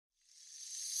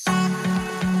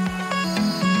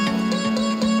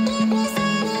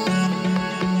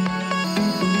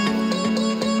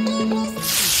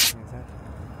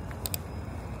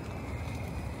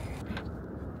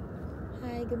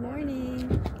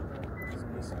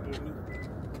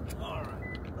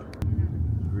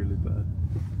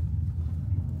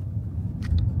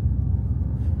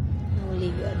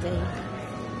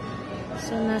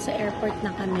nasa airport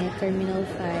na kami, Terminal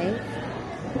 5.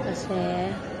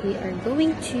 Kasi we are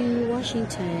going to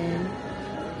Washington.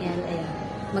 And ayan,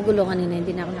 magulo kanina,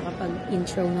 hindi na ako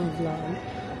nakapag-intro ng vlog.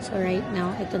 So right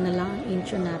now, ito na lang ang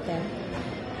intro natin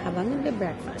habang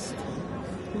nagbe-breakfast.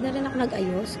 Hindi na rin ako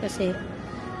nag-ayos kasi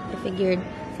I figured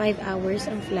 5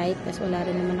 hours ang flight kasi wala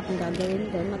rin naman akong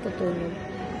gagawin doon, matutulog.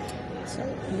 So,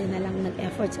 hindi na lang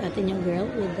nag-effort sa atin yung girl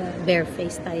with the bare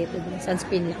face tayo with the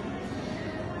sunscreen lang.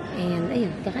 And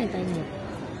ayun, kakain tayo ngayon.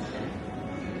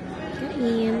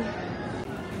 Kain.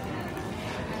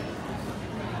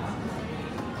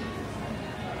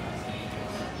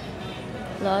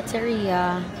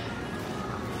 Lotteria.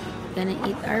 Gonna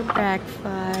eat our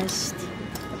breakfast.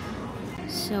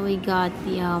 So we got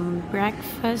the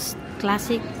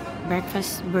classic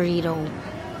breakfast burrito.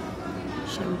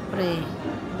 Siyempre,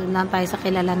 doon lang tayo sa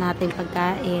kilala natin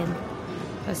pagkain.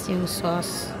 Tapos yung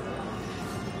sauce.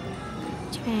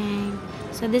 Chang.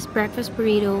 So this breakfast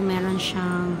burrito, meron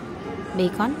siyang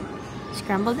bacon,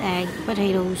 scrambled egg,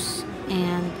 potatoes,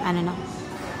 and I don't know.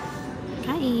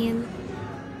 Kain.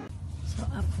 So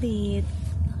update.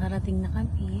 Nakarating na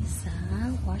kami sa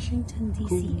Washington,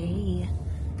 D.C.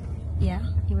 Yeah,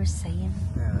 you were saying?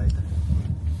 Yeah, right.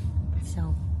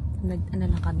 So,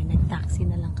 nag-taxi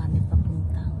na lang kami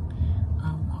papuntang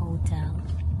hotel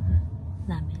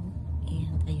namin.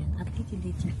 And, ayun, updated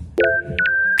dito.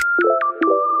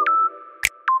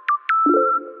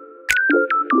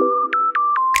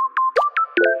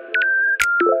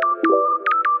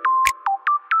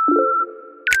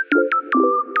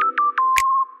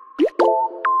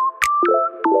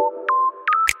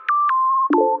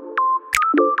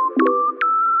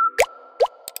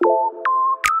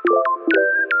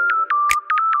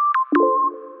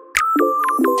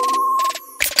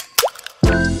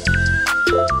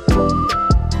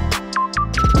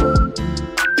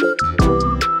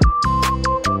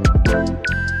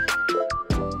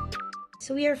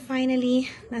 So, we are finally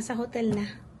nasa hotel na.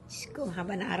 Diyos ko,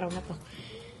 haba na araw na to.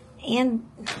 And,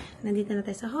 nandito na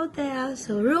tayo sa hotel.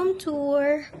 So, room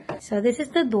tour. So, this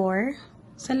is the door.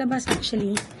 Sa labas,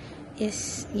 actually,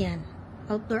 is, yan.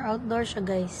 Outdoor siya,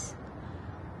 guys.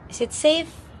 Is it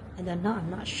safe? I don't know. I'm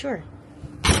not sure.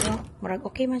 Pero, marag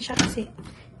okay man siya kasi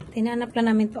tinanap lang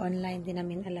namin to online. Di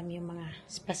namin alam yung mga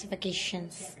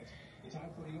specifications.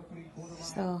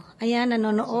 So, ayan,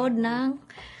 nanonood ng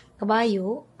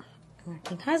kabayo. Ang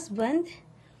aking husband.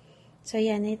 So,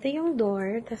 yan. Ito yung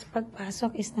door. Tapos,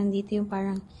 pagpasok is nandito yung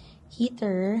parang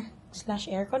heater /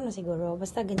 aircon na siguro.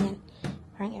 Basta ganyan.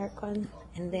 Parang aircon.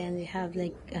 And then, we have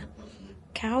like a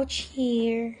couch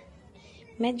here.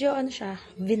 Medyo, ano siya,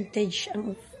 vintage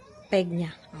ang peg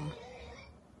niya. Oh.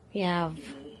 We have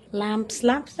lamps.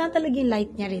 Lamps na talaga yung light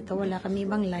niya rito. Wala kami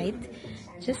ibang light.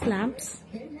 Just lamps.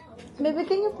 Baby,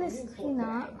 can you please clean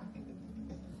up?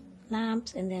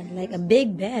 Lamps, and then like a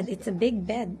big bed. It's a big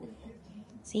bed.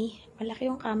 See?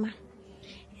 Malaki yung kama.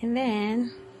 And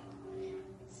then,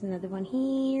 there's another one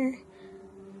here.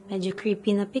 Medyo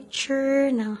creepy na picture.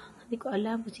 Na, hindi ko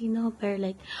alam kung sino. Pero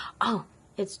like, oh,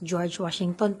 it's George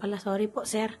Washington pala. Sorry po,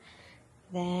 sir.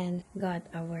 Then, got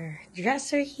our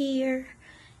dresser here.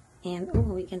 And,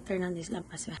 oh, we can turn on this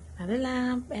lamp as well. Another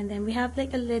lamp. And then, we have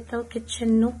like a little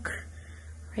kitchen nook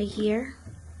right here.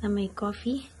 Na may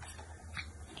coffee.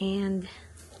 And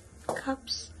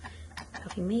cups,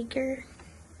 coffee maker,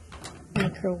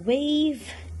 microwave,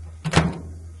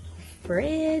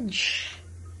 fridge.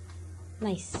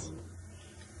 Nice.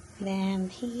 Then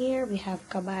here we have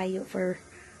kabayo for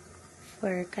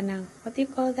kanang, what do you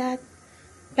call that?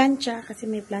 Plancha, kasi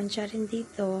may plancha rin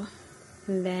dito.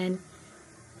 And then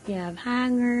we have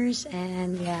hangers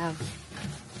and we have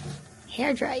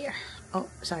hair dryer. Oh,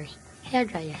 sorry, hair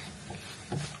dryer.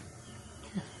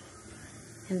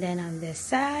 And then on this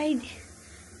side,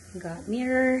 got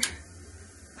mirror.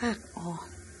 Pack. Oh.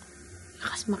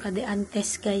 Lakas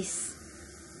makadeantes, guys.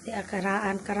 Di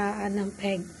karaan ng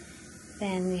peg.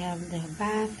 Then we have the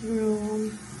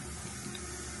bathroom.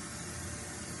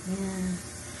 Yeah.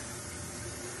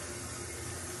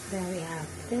 Then we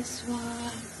have this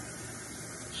one.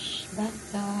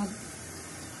 Bathtub.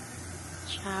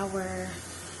 Shower.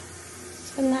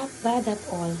 So not bad at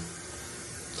all.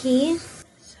 Okay.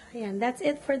 Ayan, that's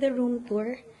it for the room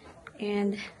tour.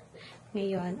 And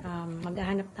ngayon,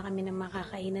 maghahanap na kami ng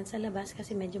makakainan sa labas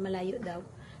kasi medyo malayo daw.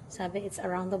 Sabi, it's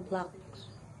around the block.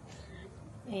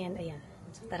 And ayan.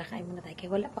 So, tara, kain muna tayo. Kaya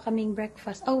wala pa kaming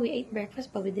breakfast. Oh, we ate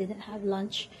breakfast but we didn't have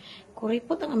lunch.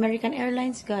 Kuripot ang American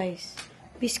Airlines, guys.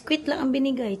 Biscuit lang ang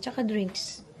binigay, tsaka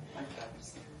drinks.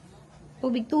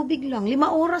 Tubig-tubig lang. 5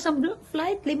 oras ang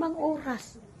flight, 5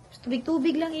 oras.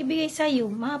 Tubig-tubig lang ibigay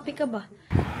sa'yo. Mahapi ka ba?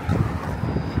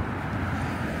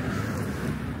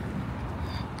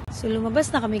 So, lumabas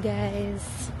na kami,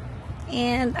 guys.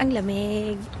 And, ang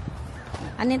lamig.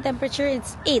 Ano yung temperature?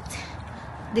 It's 8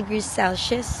 degrees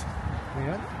Celsius.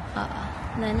 Ayan?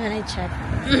 Then, when I check,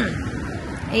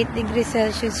 8 degrees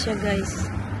Celsius siya, guys.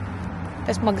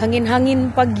 Tapos,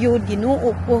 maghangin-hangin pag yun. Ginuo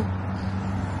ko.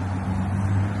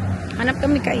 Hanap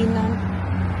kami kainan.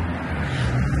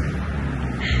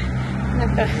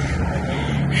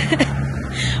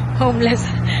 Homeless.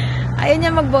 Ayaw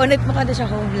niya mag-bonnet mo kada siya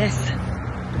homeless.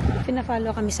 Pina-follow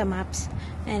kami sa maps.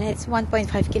 And it's 1.5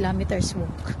 kilometers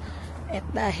walk. At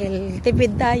dahil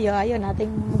tipid tayo, ayaw nating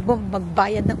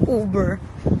magbayad ng Uber.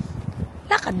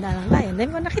 Lakad na lang tayo. Dahil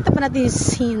nakita pa natin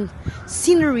yung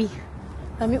scenery.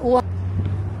 Kami uwak.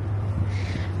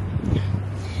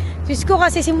 Diyos ko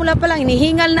kasi simula pa lang,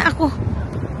 inihingal na ako.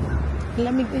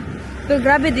 Lamig eh. Pero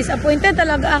grabe, disappointed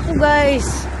talaga ako,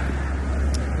 guys.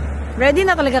 Ready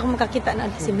na talaga akong makakita na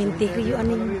cementerio.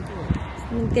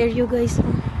 Cementerio, guys.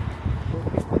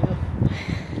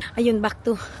 Ayun, back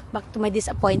to my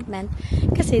disappointment.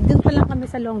 Kasi dun pa lang kami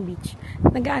sa Long Beach.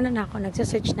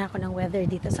 Nagsa-search na ako ng weather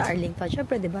dito sa Arlington.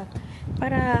 Syempre, diba?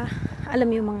 Para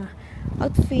alam yung mga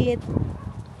outfit.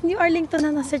 Yung Arlington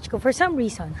na na-search ko for some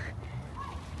reason.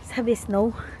 Sabi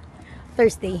snow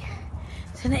Thursday.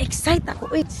 So na-excite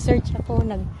ako. Wait, search ako,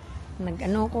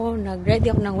 nag-ready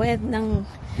ako ng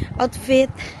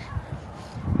outfit.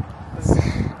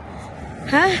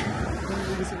 Ha?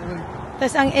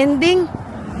 Tapos ang ending,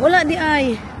 wala di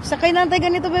ay. Sakay na tayo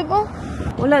ganito, bebo.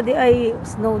 Wala di ay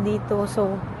snow dito.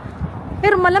 So,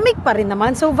 pero malamig pa rin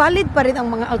naman. So, valid pa rin ang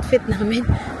mga outfit namin.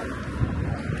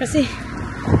 Kasi,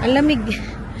 ang lamig.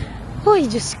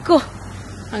 Hoy, Diyos ko.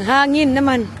 Ang hangin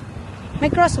naman. May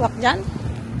crosswalk dyan.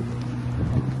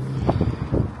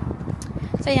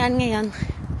 So, yan ngayon.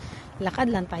 Lakad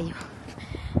lang tayo.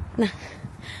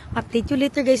 Update you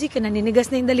later, guys. Naninigas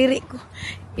na yung daliri ko.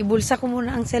 Ibulsa ko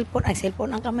muna ang cellphone. Ay,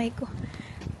 cellphone ang kamay ko.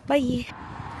 Bye.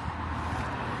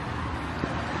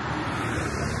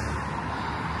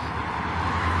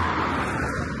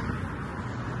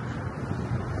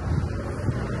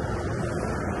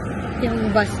 Yung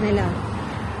bus nila.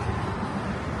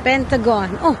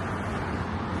 Pentagon. Oh!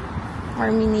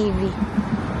 Army Navy.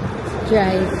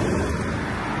 Drive.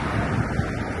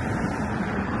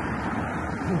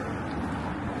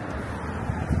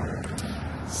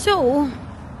 So,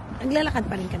 naglalakad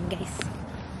pa rin kami, guys.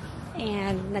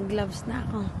 And, nag-gloves na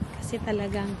ako. Kasi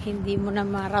talagang hindi mo na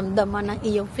maramdaman ang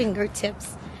iyong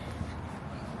fingertips.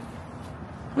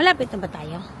 Malapit na ba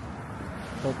tayo?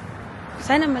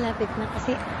 Sana malapit na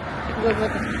kasi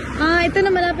ito na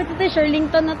malapit na tayo.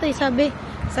 Shirlington na to eh. Sabi,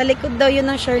 sa likod daw yun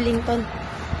ng Shirlington.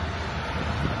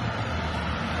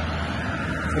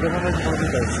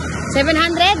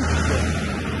 700?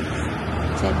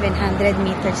 700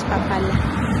 meters pa pala.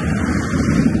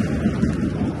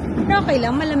 Pero okay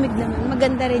lang, malamig naman.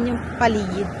 Maganda rin yung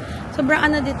paligid. Sobrang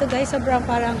ano dito, guys, sobrang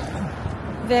parang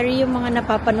very yung mga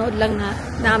napapanood lang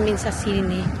namin sa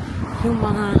sine. Yung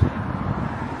mga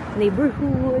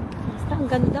neighborhood. Basta ang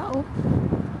ganda, oh.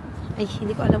 Ay,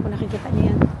 hindi ko alam kung nakikita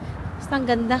niyo yan. Basta ang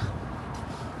ganda.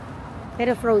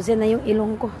 Pero frozen na yung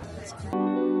ilong ko.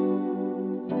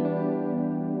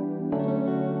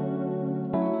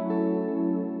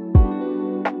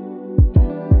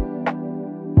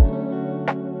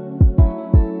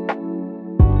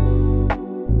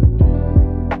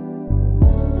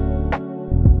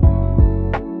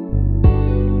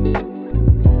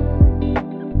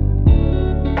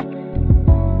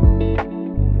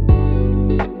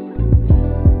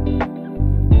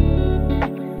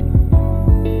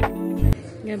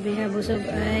 Gabi habusog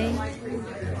ay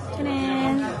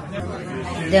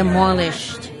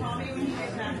demolished.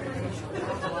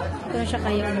 Pero siya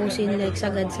kayo ubusin like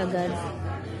sagad-sagad.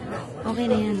 Okay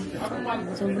na yan.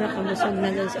 Sobra kabusog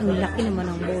na, guys. Ang laki naman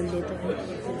ng bowl dito.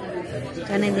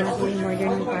 Sana hindi na ko in-order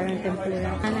ng parang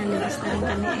tempura. Nalabas na rin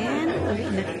kami and uwi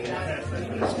na.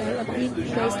 So I'll update you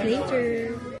guys later.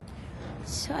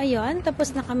 So ayun,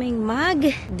 tapos na kaming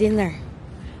mag-dinner.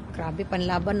 Grabe,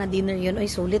 panlaban na dinner yun.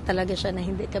 Ay, sulit talaga siya na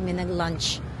hindi kami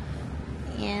nag-lunch.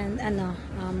 And,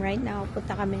 right now,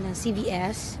 punta kami ng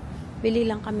CVS. Bili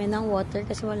lang kami ng water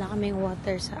kasi wala kaming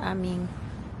water sa aming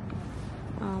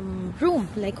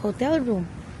room, like hotel room.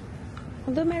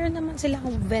 Although, meron naman silang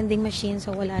vending machine,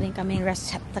 so wala rin kaming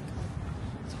receptacle.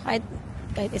 So,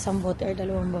 kahit isang bote or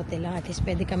dalawang bote lang, at least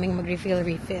pwede kaming mag-refill.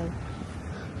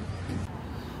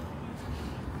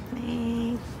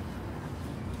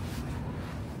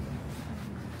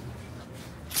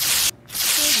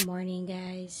 Good morning,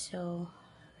 guys. So,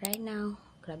 right now,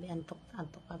 grabe, antok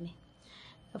kami.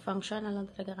 So, function na lang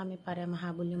talaga kami para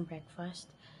mahabol yung breakfast.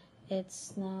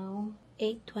 It's now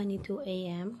 8:22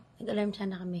 a.m. Nag-alarm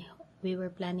sana kami. We were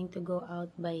planning to go out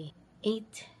by 8.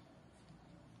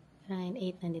 9,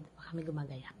 8, nandito pa kami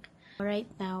gumagayak. Right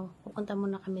now, pupunta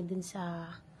muna kami dun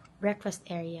sa breakfast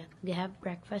area. We have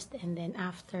breakfast and then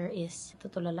after is,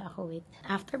 tutulala ako, wait.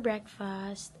 After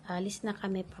breakfast, alis na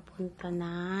kami papunta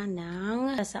na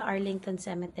sa Arlington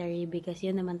Cemetery because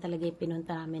yun naman talaga yung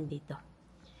pinunta namin dito.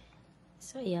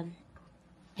 So, ayan.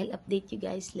 I'll update you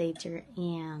guys later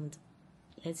and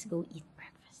let's go eat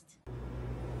breakfast.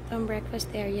 From breakfast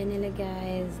area nila,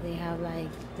 guys, they have like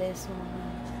this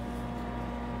one.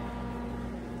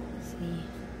 See,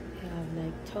 they have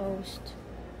like toast.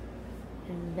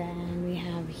 And then we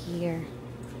have here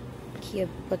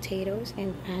cubed potatoes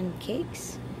and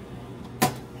pancakes.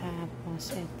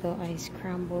 Tapos ito ay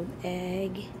scrambled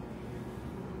egg.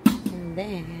 And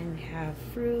then we have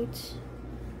fruits,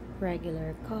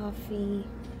 regular coffee,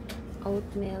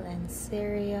 oatmeal and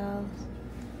cereal.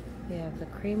 We have the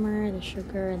creamer, the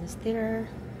sugar, and the stirrer.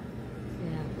 We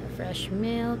have the fresh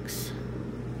milks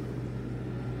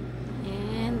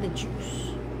and the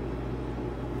juice.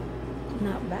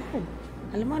 Not bad.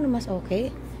 Alam mo ano mas okay?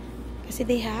 Kasi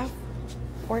they have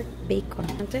pork bacon.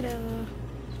 Tada!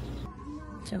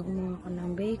 So, kumuha ko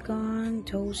ng bacon,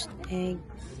 toast, egg,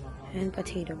 and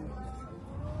potato.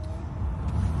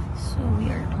 So, we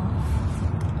are off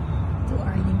to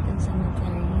Arlington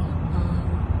Cemetery.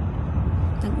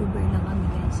 Nag-Uber lang kami,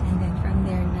 guys. And then, from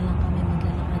there na lang kami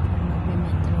maglalakad or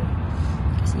mag-metro.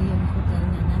 Kasi yung hotel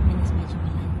na namin is medyo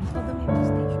malayo. So, kami yung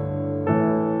station.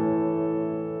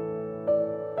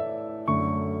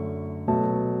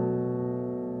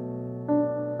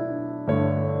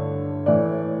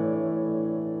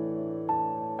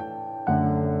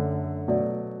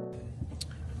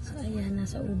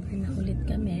 Nasa Uber na ulit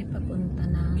kami papunta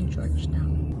ng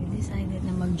Georgetown. We decided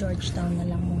na mag-Georgetown na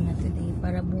lang muna today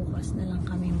para bukas na lang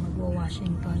kami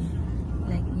mag-Washington.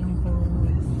 Like yung whole,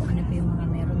 ano pa yung mga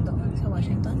meron doon sa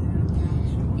Washington.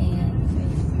 And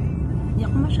hindi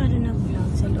ako masyado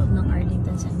nag-vlog sa loob ng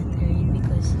Arlington Cemetery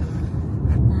because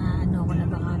ano ko na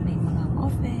baka may mga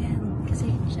offend. Kasi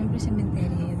syempre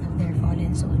cemetery, you have their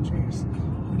fallen soldiers.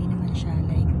 Hindi naman siya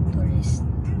like tourist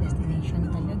destination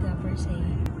talaga per se.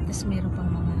 Tapos meron pang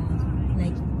mga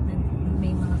like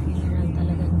may mga funeral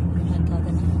talagang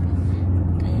naggaganap.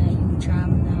 Kaya yung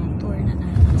tram na tour na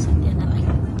nasakyan na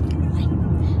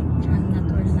tram na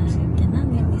tour na nasakyan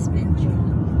namin is medyo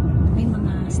may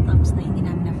mga stops na hindi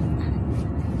namin napuntahan.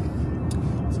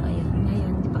 So ayun,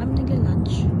 ngayon di pa kami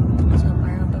nagla-lunch. So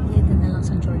para pag-lead na lang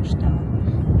sa Georgetown.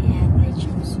 And I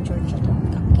choose Georgetown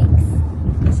cupcakes.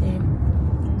 Kasi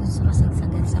doon sa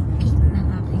kasagsagan sa peak ng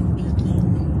aking baking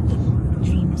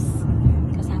dreams.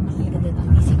 Kasama talaga doon ang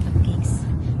easy cupcakes.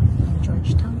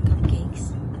 Georgetown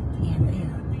cupcakes. And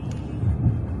ayun.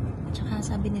 Tsaka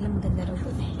sabi nila maganda raw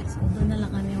doon eh. So doon na lang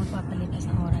kami magpapalipas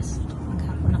ng oras.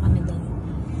 Maghapon na kami doon.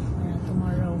 Para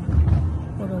tomorrow,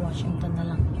 puro Washington na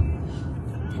lang.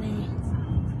 Tanay.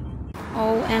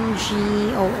 OMG,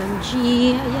 OMG.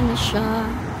 Ayan na siya.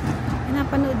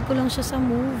 Napanood ko lang siya sa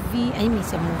movie. Ay, may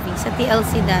sa movie. Sa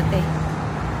TLC dati.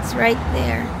 It's right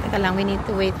there. Teka lang, we need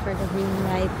to wait for the green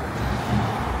light.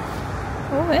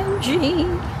 OMG!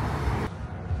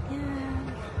 Yeah.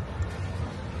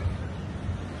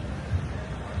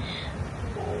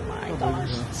 Oh my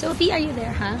gosh. Sophie, are you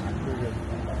there, ha?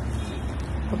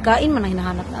 Pagkain man ang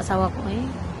hinahanap na asawa ko eh.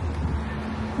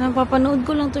 Napapanood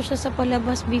ko lang to siya sa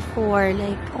palabas before.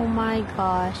 Like, oh my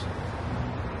gosh.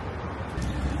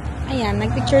 Ayan,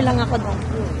 nagpicture lang ako doon.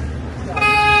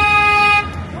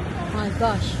 Oh my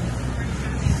gosh.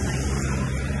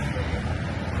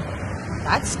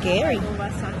 That's scary.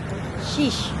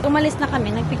 Sheesh. Umalis na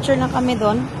kami. Nagpicture lang kami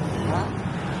doon.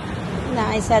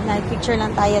 I said, nagpicture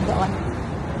lang tayo doon.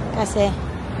 Kasi,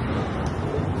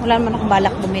 wala naman akong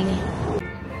balak bumili.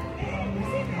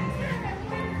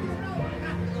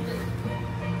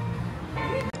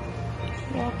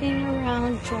 Walking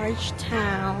around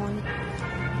Georgetown.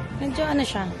 Medyo ano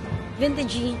siya,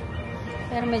 vintagey,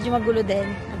 pero medyo magulo din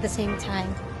at the same time.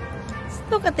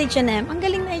 Look at H&M. Ang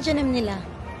galing na H&M nila.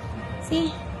 See?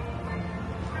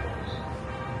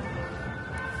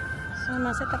 So,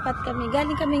 nasa tapat kami.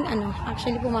 Galing kaming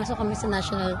actually pumasok kami sa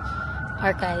National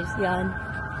Archives. Yan.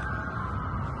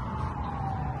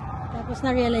 Tapos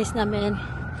na-realize namin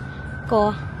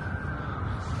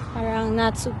parang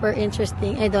not super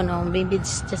interesting. I don't know, maybe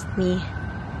it's just me.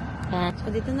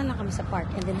 So, dito na lang kami sa park.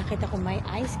 And then, nakita ko may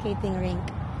ice skating rink.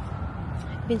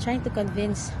 I've been trying to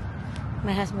convince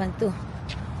my husband to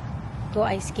go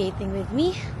ice skating with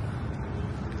me.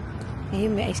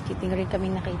 Ngayon, may ice skating rink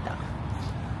kaming nakita.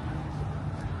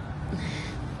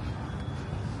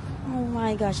 Oh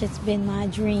my gosh, it's been my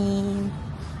dream.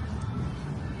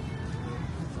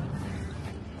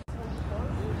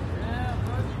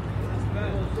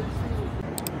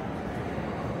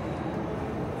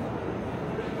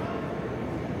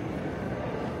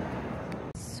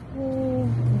 So,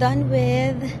 done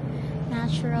with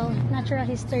Natural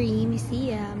History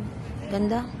Museum.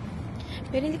 Ganda.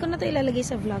 Pero hindi ko na to ilalagay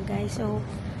sa vlog, guys. So,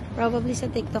 probably sa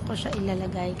TikTok ko siya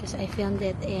ilalagay kasi I filmed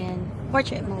it in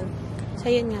portrait mode. So,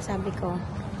 yun nga sabi ko.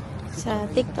 Sa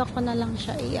TikTok ko na lang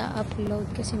siya i-upload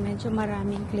kasi medyo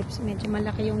maraming clips. Medyo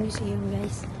malaki yung museum,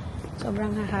 guys.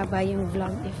 Sobrang hahaba yung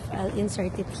vlog if I'll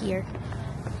insert it here.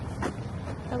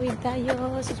 Tawid tayo,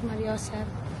 Sus Mariosep.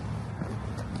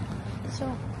 So,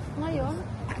 ngayon,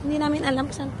 hindi namin alam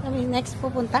saan kami next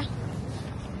pupunta.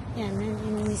 Yan,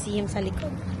 yung museum sa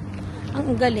likod.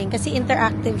 Ang galing kasi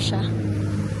interactive siya.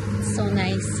 So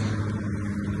nice.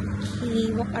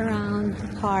 He walk around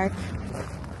the park.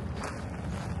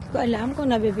 Hindi ko alam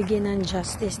kung nabibigyan ng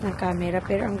justice ng camera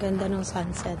pero ang ganda ng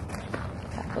sunset.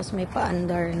 Tapos may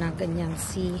pa-under na ganyan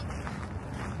si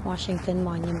Washington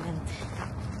Monument.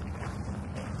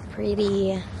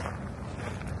 Pretty.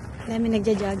 Dami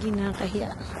nagja-jogging na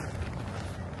kahiya.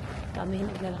 Kami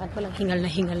naglalakad pa lang, hingal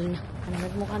na.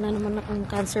 Nagmukha na naman akong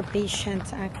cancer patient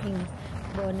sa aking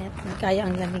bonnet. Kaya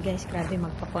ang lamig, guys. Grabe,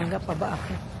 magpapangga pa ba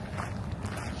ako?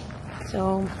 So,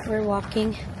 we're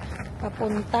walking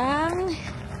papuntang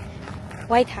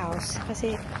White House.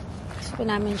 Kasi gusto ko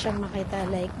namin siyang makita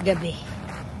like gabi.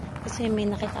 Kasi may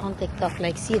nakita akong TikTok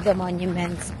like see the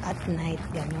monuments at night.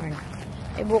 Ganon.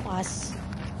 Eh bukas,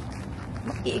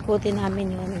 iikutin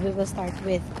namin yun. We will start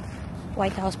with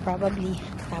White House probably.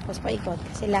 Tapos paikot.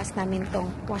 Kasi last namin tong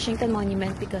Washington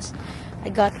Monument because I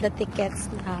got the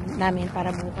tickets namin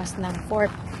para bukas ng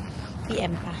 4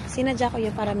 PM pa. Sinadya ko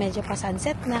yun para medyo pa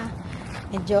sunset na.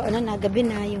 Medyo na, gabi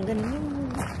na. Yung ganun.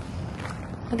 Yung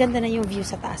maganda na yung view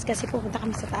sa taas. Kasi pupunta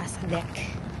kami sa taas sa deck.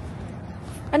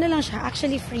 Ano lang siya.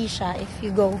 Actually free siya if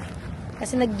you go.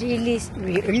 Kasi nag-release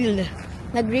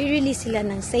sila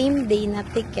ng same day na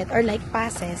ticket or like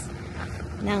passes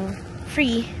ng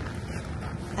free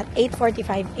at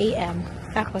 8:45 AM.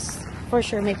 Tapos, for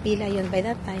sure, may pila yun by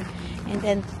that time. And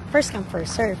then, first come,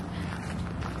 first serve.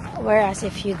 Whereas,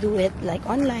 if you do it like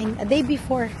online, a day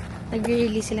before,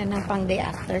 nag-release sila ng pang day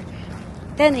after.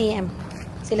 10 AM,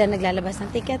 sila naglalabas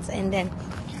ng tickets. And then,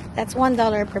 that's $1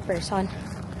 per person.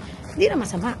 Hindi na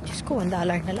masama. Diyos ko, $1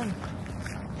 na lang.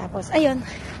 Tapos, ayun.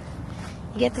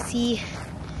 You get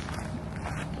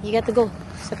to go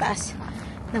sa taas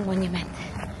ng monument.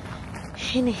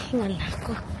 Hinihingal na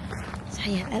ako. So,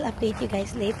 ayan. I'll update you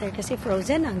guys later kasi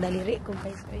frozen ang daliri ko,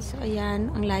 guys. So,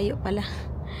 ayan. Ang layo pala.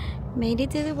 Made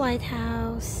it to the White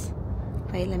House.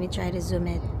 Wait, let me try to zoom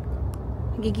it.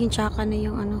 Magiging tsaka na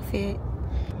yung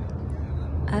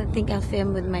I think I'll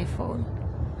film with my phone.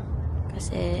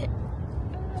 Kasi,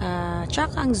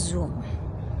 tsaka ang zoom.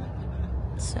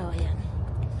 So, ayan.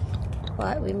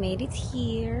 But we made it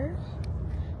here.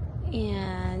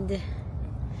 And,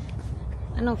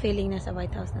 anong feeling na sa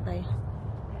White House na tayo?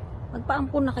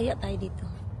 Magpaampun na kaya tayo dito.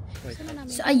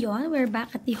 So, ayun, we're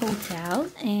back at the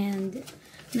hotel. And,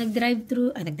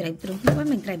 nag-drive-thru.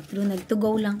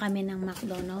 Nag-to-go lang kami ng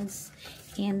McDonald's.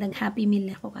 And, nag-happy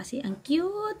meal ako kasi ang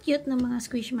cute ng mga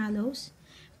squishmallows.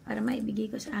 Para maibigay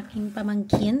ko sa aking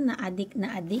pamangkin na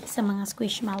adik sa mga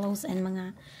squishmallows and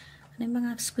mga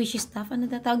squishy stuff. Ano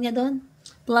tatawag niya doon?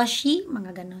 Plushie?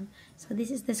 Mga ganon. So,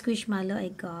 this is the squishmallow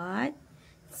I got.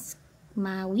 It's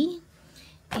Maui.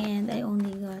 And I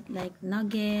only got like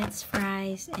nuggets,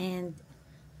 fries, and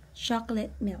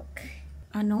chocolate milk.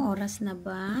 Anong oras na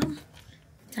ba?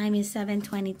 Time is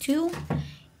 7:22.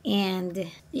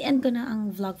 And, i-end ko na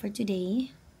ang vlog for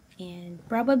today. And,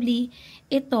 probably,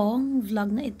 itong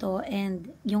vlog na ito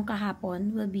and yung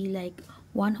kahapon will be like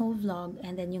one whole vlog,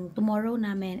 and then yung tomorrow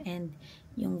namin and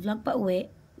yung vlog pa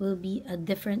uwi will be a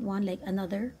different one, like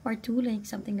another part 2, like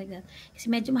something like that. Kasi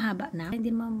medyo mahaba na.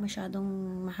 Hindi naman masyadong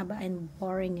mahaba and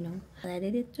boring, you know. I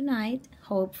did it tonight.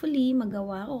 Hopefully,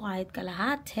 magawa ko kahit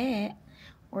kalahati.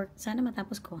 Or sana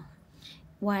matapos ko.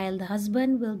 While the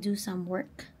husband will do some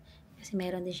work. Kasi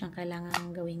meron din siyang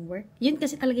kailangan gawing work. Yun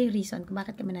kasi talaga yung reason kung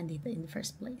bakit kami nandito in the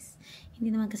first place. Hindi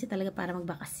naman kasi talaga para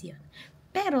magbakasyon.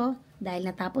 Pero, dahil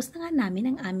natapos na nga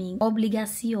namin ang aming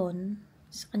obligasyon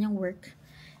sa kanyang work,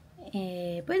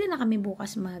 pwede na kami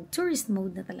bukas mag-tourist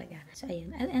mode na talaga. So,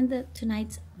 ayun. I'll end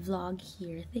tonight's vlog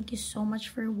here. Thank you so much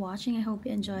for watching. I hope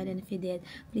you enjoyed. And if you did,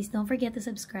 please don't forget to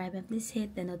subscribe and please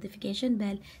hit the notification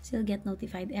bell so you'll get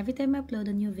notified every time I upload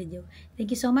a new video. Thank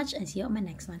you so much and see you on my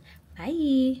next one.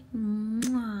 Bye!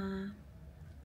 Mwah!